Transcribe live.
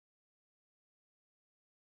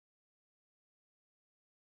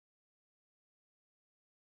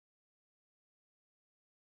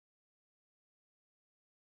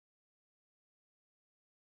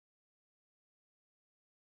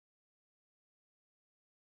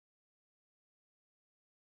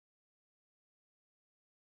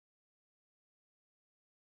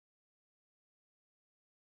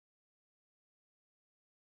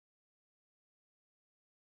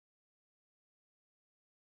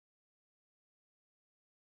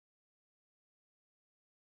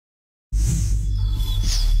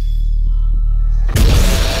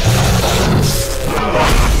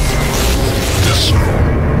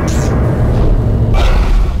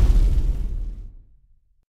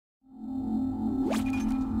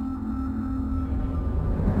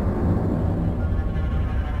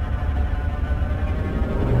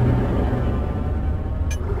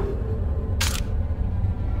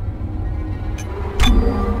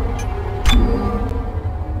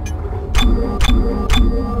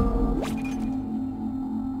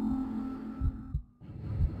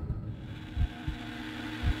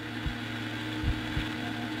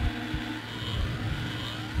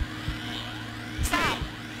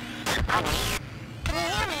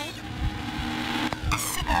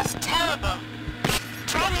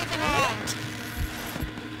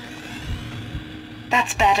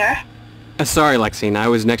That's better. Sorry, Lexine, I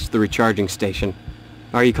was next to the recharging station.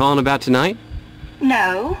 Are you calling about tonight?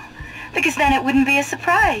 No, because then it wouldn't be a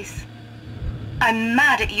surprise. I'm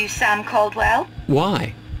mad at you, Sam Caldwell.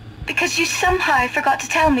 Why? Because you somehow forgot to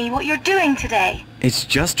tell me what you're doing today. It's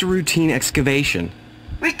just a routine excavation.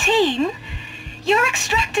 Routine? You're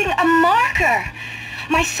extracting a marker!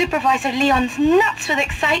 My supervisor Leon's nuts with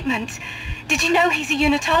excitement. Did you know he's a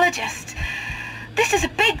unitologist? This is a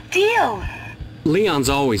big deal. Leon's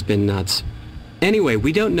always been nuts. Anyway,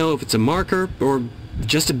 we don't know if it's a marker or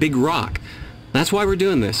just a big rock. That's why we're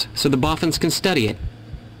doing this, so the boffins can study it.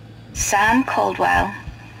 Sam Caldwell,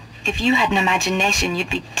 if you had an imagination, you'd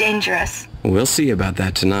be dangerous. We'll see about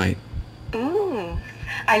that tonight. Ooh,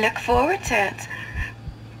 I look forward to it.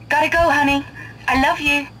 Gotta go, honey. I love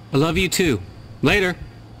you. I love you too. Later.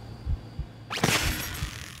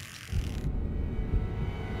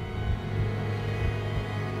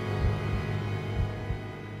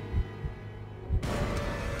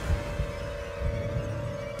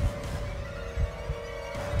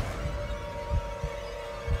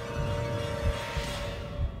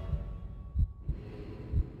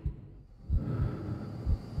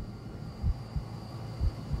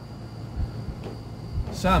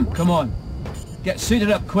 Sam, come on. Get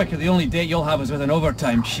suited up quick or the only date you'll have is with an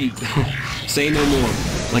overtime sheet. Say no more.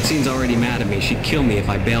 Lexine's already mad at me. She'd kill me if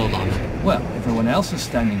I bailed on her. Well, everyone else is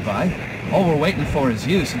standing by. All we're waiting for is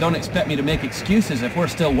you, so don't expect me to make excuses if we're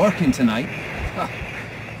still working tonight.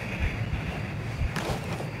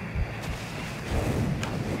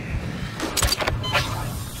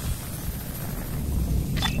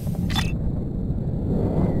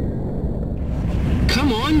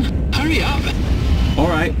 Come on, hurry up. All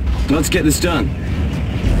right, let's get this done.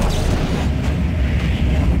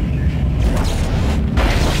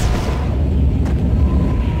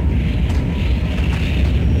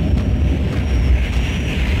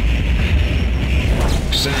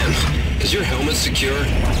 Sam, is your helmet secure?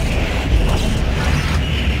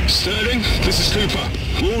 Sterling, this is Cooper.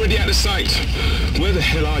 We're already at the site. Where the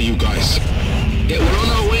hell are you guys? Yeah, we're on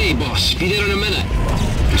our way, boss. Be there in a minute.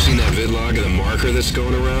 You seen that vidlog of the marker that's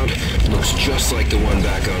going around? Looks just like the one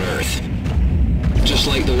back on Earth. Just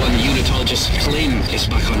like the one the unitologists claim is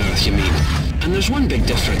back on Earth, you mean? And there's one big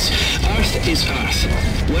difference. Earth is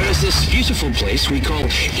Earth, whereas this beautiful place we call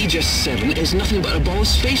Aegis 7 is nothing but a ball of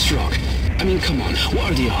space rock. I mean, come on,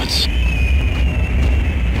 what are the odds?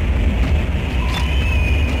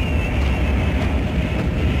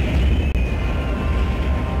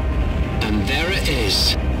 And there it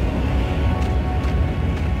is.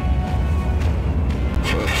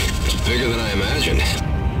 It's bigger than I imagined.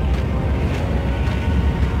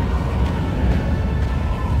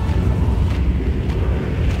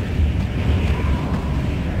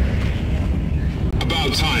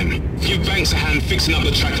 About time. Give Banks a hand fixing up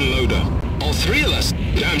the track and loader. All three of us?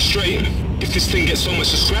 Damn straight. If this thing gets so much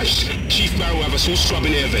scratched, Chief Barrow will have us all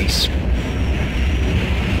scrubbing air vents.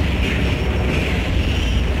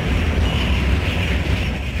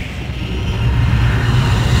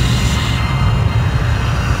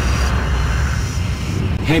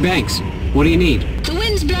 Hey, Banks, what do you need? The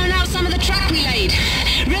wind's blown out some of the track we laid.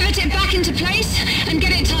 Rivet it back into place and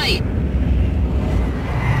get it tight.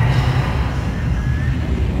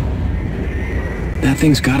 That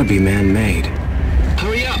thing's gotta be man-made.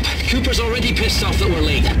 Hurry up! Cooper's already pissed off that we're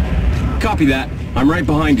late. Copy that. I'm right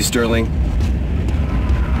behind you, Sterling.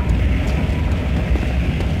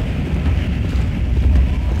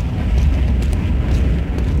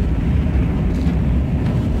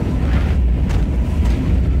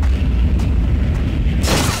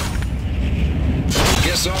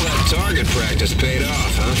 Guess all that target practice paid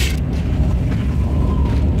off, huh?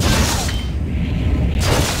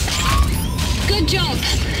 Good job.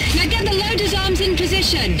 Now get the loader's arms in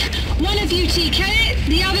position. One of you TK it,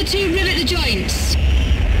 the other two rivet the joints.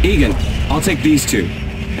 Egan, I'll take these two.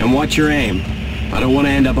 And watch your aim. I don't want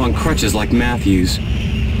to end up on crutches like Matthews.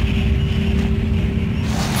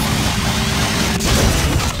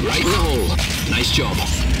 Right in the hole. Nice job.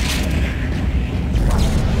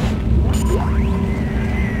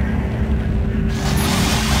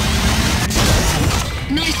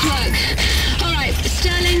 Nice work. All right,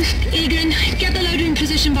 Sterling, Egan, get the loader in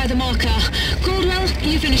position by the marker. Caldwell,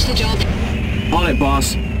 you finish the job. On it,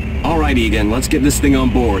 boss. All right, Egan, let's get this thing on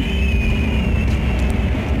board.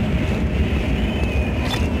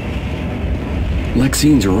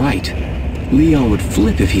 Lexine's right. Leon would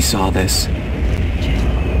flip if he saw this.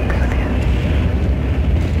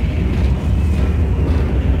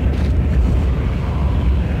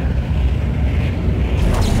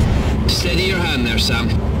 Steady your hand there, Sam.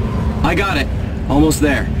 I got it. Almost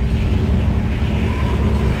there.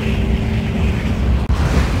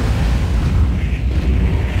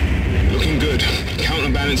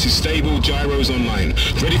 balance is stable, gyros online.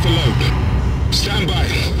 Ready for load. Stand by.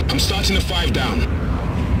 I'm starting a 5 down.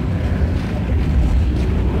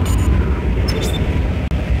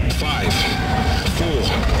 5, 4,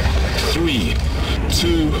 3,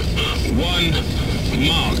 2, 1,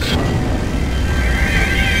 mark.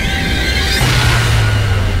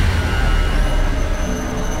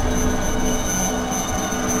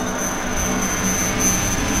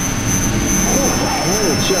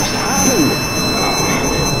 Just happened.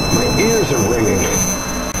 My ears are ringing.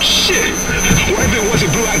 Shit! Whatever it was,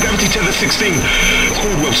 it blew out gravity tether 16.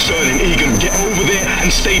 Caldwell, Sterling, Egan, get over there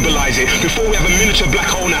and stabilize it before we have a miniature black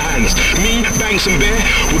hole in our hands. Me, Banks and Bear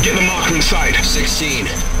will get the marker inside. 16.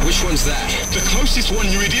 Which one's that? The closest one,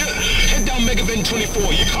 you idiot. Head down Megavent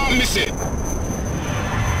 24. You can't miss it.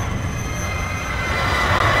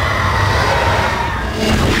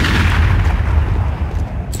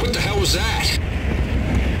 What the hell was that?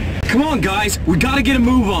 Come on, guys! We gotta get a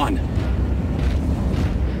move on!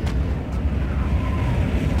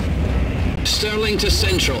 Sterling to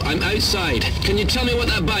Central. I'm outside. Can you tell me what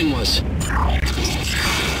that bang was?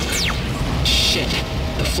 Shit.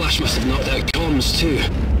 The flash must have knocked out comms, too.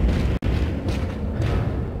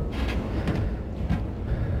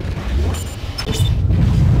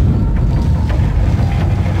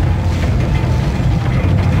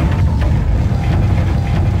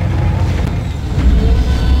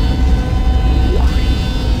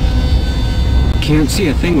 Can't see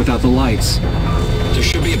a thing without the lights. There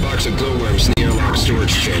should be a box of glowworms in the airlock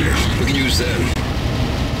storage chamber. We can use them.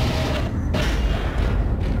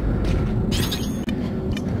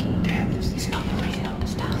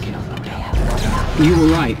 You were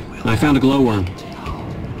right. I found a glowworm.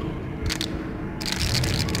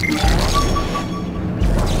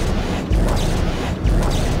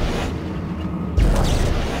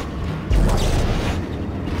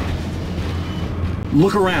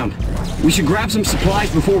 Look around. We should grab some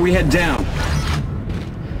supplies before we head down.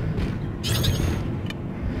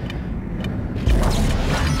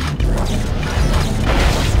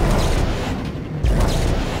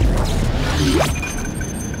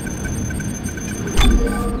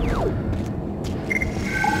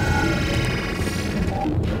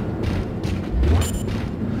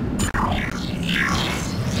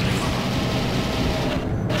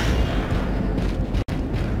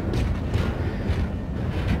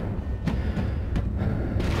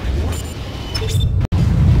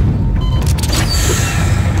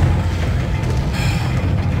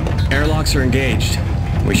 Airlocks are engaged.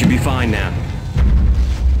 We should be fine now.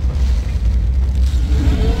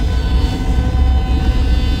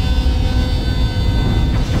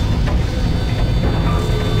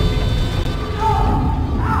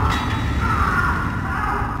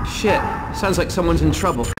 Shit, sounds like someone's in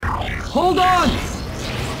trouble. Hold on!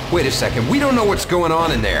 Wait a second, we don't know what's going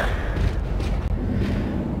on in there.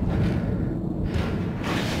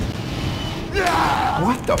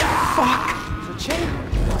 What the fuck?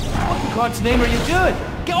 What in God's name are you doing?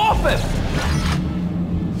 Get off him!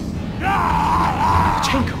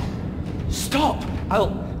 Chenko, stop!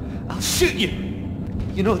 I'll shoot you!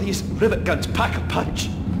 You know these rivet guns pack a punch.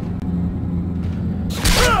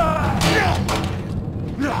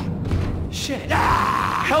 Shit!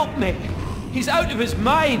 Help me! He's out of his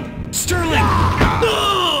mind! Sterling!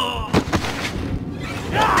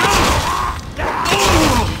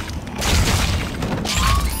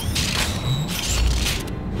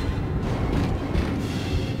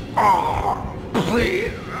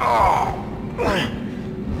 Please.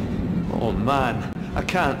 Oh man, I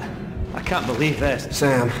can't believe this.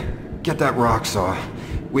 Sam, get that rock saw.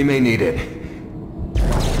 We may need it.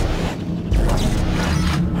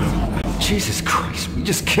 Jesus Christ, we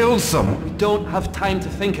just killed someone. We don't have time to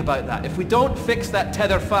think about that. If we don't fix that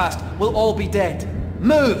tether fast, we'll all be dead.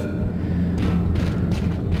 Move!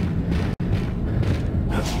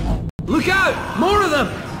 Look out! More of them!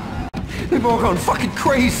 They've all gone fucking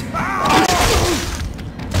crazy.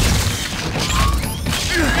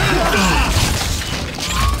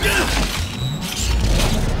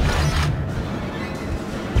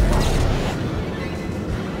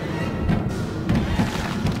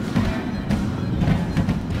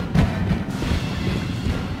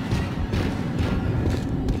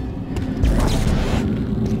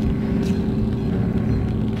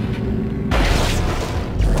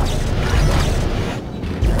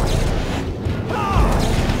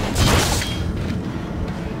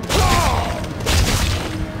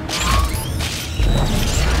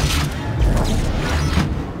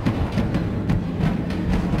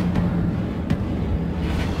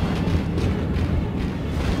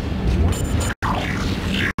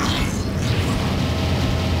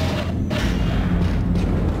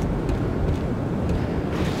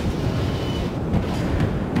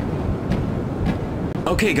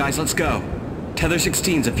 Okay guys, let's go. Tether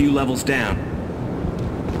 16's a few levels down.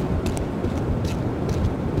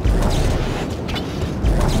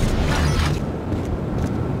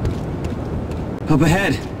 Up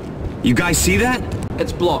ahead. You guys see that?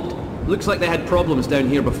 It's blocked. Looks like they had problems down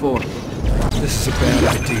here before. This is a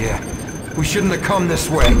bad idea. We shouldn't have come this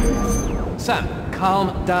way. Sam,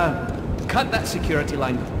 calm down. Cut that security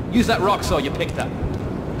line. Use that rock saw you picked up.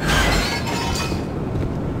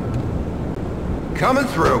 Coming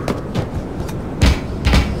through.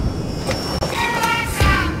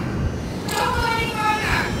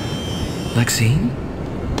 Lexine?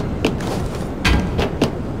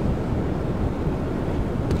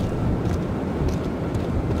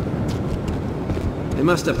 They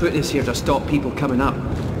must have put this here to stop people coming up.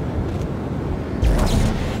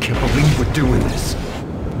 Can't believe we're doing this.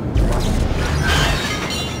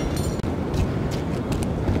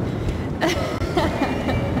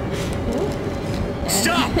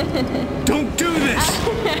 Stop! Don't do this!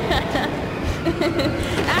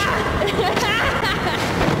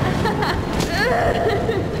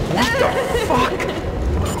 What the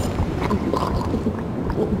fuck?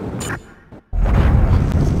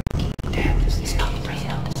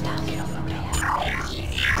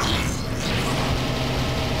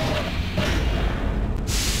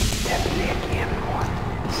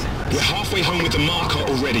 We're halfway home with the marker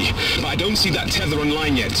already, but I don't see that tether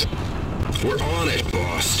online yet. We're on it,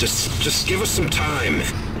 boss. Just give us some time.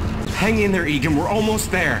 Hang in there, Egan. We're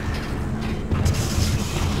almost there.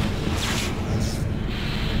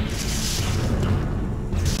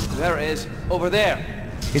 There it is. Over there.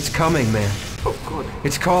 It's coming, man. Oh God,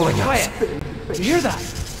 It's calling us. Quiet. Did you hear that?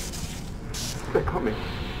 they're coming.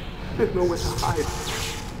 There's nowhere to hide.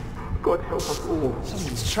 God help us all.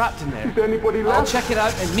 Someone's trapped in there. Is there anybody I'll left? check it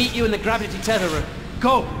out and meet you in the gravity tether room.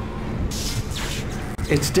 Go!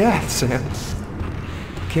 It's death, Sam.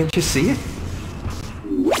 Can't you see it?